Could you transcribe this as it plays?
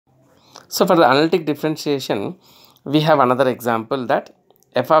So for the analytic differentiation, we have another example that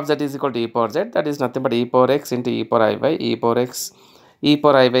f of z is equal to e power z, that is nothing but e power x into e power iy. E power x, e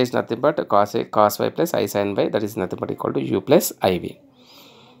power iy is nothing but cos y plus I sin y, that is nothing but equal to u plus iv.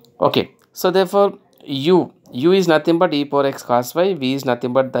 Okay, so therefore u is nothing but e power x cos y, v is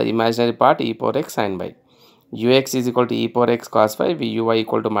nothing but the imaginary part e power x sin y. Ux is equal to e power x cos y, vuy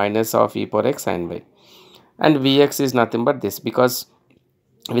equal to minus of e power x sin y, and vx is nothing but this, because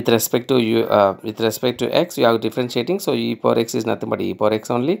with respect to with respect to x you are differentiating, so e power x is nothing but e power x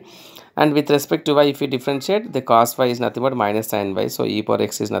only, and with respect to y if you differentiate, the cos y is nothing but minus sin y, so e power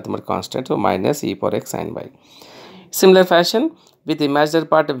x is nothing but constant, so minus e power x sin y. Similar fashion with imaginary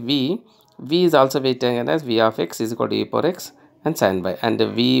part v is also taken as v of x is equal to e power x and sin y, and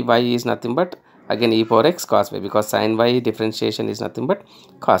vy is nothing but again e power x cos y, because sin y differentiation is nothing but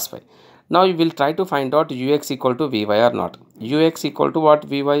cos y. Now you will try to find out ux equal to vy or not. Ux equal to what?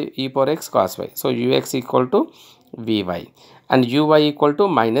 Vy e power x cos y. So ux equal to vy, and uy equal to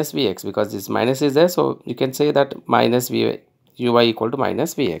minus vx, because this minus is there, so you can say that minus uy equal to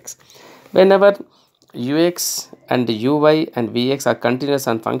minus vx. Whenever ux and uy and vx are continuous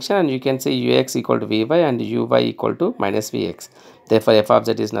on function, and you can say ux equal to vy and uy equal to minus vx. Therefore f of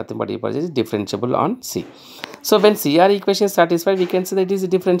z is nothing but e power z is differentiable on C. So when CR equation is satisfied, we can say that it is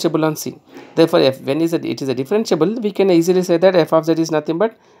differentiable on C. Therefore when it is a differentiable, we can easily say that f of z is nothing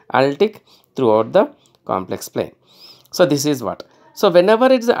but analytic throughout the complex plane. So this is what. So whenever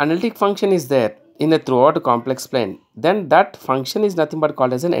it is an analytic function is there in a throughout complex plane, then that function is nothing but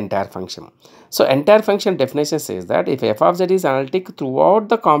called as an entire function. So entire function definition says that if f of z is analytic throughout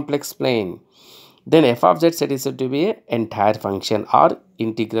the complex plane, then f of z said is to be an entire function or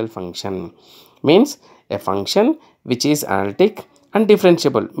integral function. Means a function which is analytic and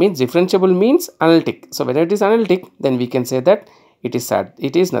differentiable. Means differentiable means analytic. So when it is analytic, then we can say that it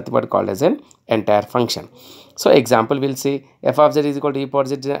is nothing but called as an entire function. So example will say f of z is equal to e power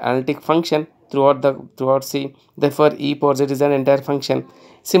z is an analytic function throughout C. Therefore e power z is an entire function.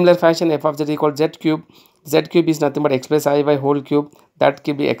 Similar fashion, f of z is equal to z cube. Z cube is nothing but x plus iy whole cube. That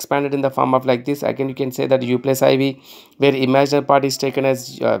can be expanded in the form of like this. Again you can say that u plus iv, where imaginary part is taken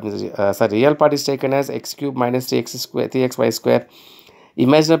as real part is taken as x cube minus 3x square 3xy square.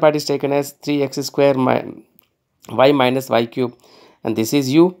 Imaginary part is taken as 3x square y minus y cube, and this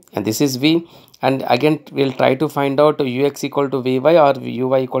is u and this is v, and again we'll try to find out ux equal to vy or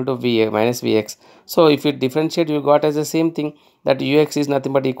uy equal to v minus vx. So if you differentiate, you got as the same thing, that ux is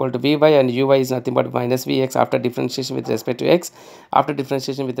nothing but equal to vy and uy is nothing but minus vx after differentiation with respect to x, after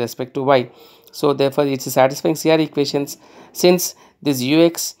differentiation with respect to y. So therefore it is satisfying CR equations, since this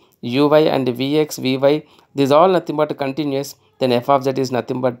ux, uy and vx, vy, these all nothing but continuous, then f of z is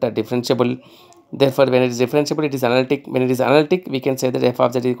nothing but differentiable. Therefore when it is differentiable, it is analytic. When it is analytic, we can say that f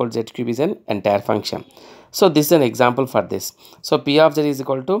of z is equal to z cube is an entire function. So this is an example for this. So p of z is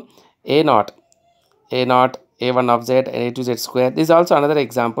equal to a naught a1 of z and a2 z square. This is also another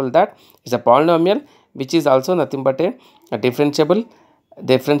example that is a polynomial which is also nothing but a differentiable,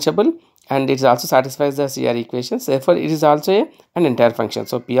 and it also satisfies the CR equations. Therefore it is also an entire function.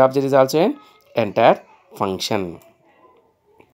 So p of z is also an entire function.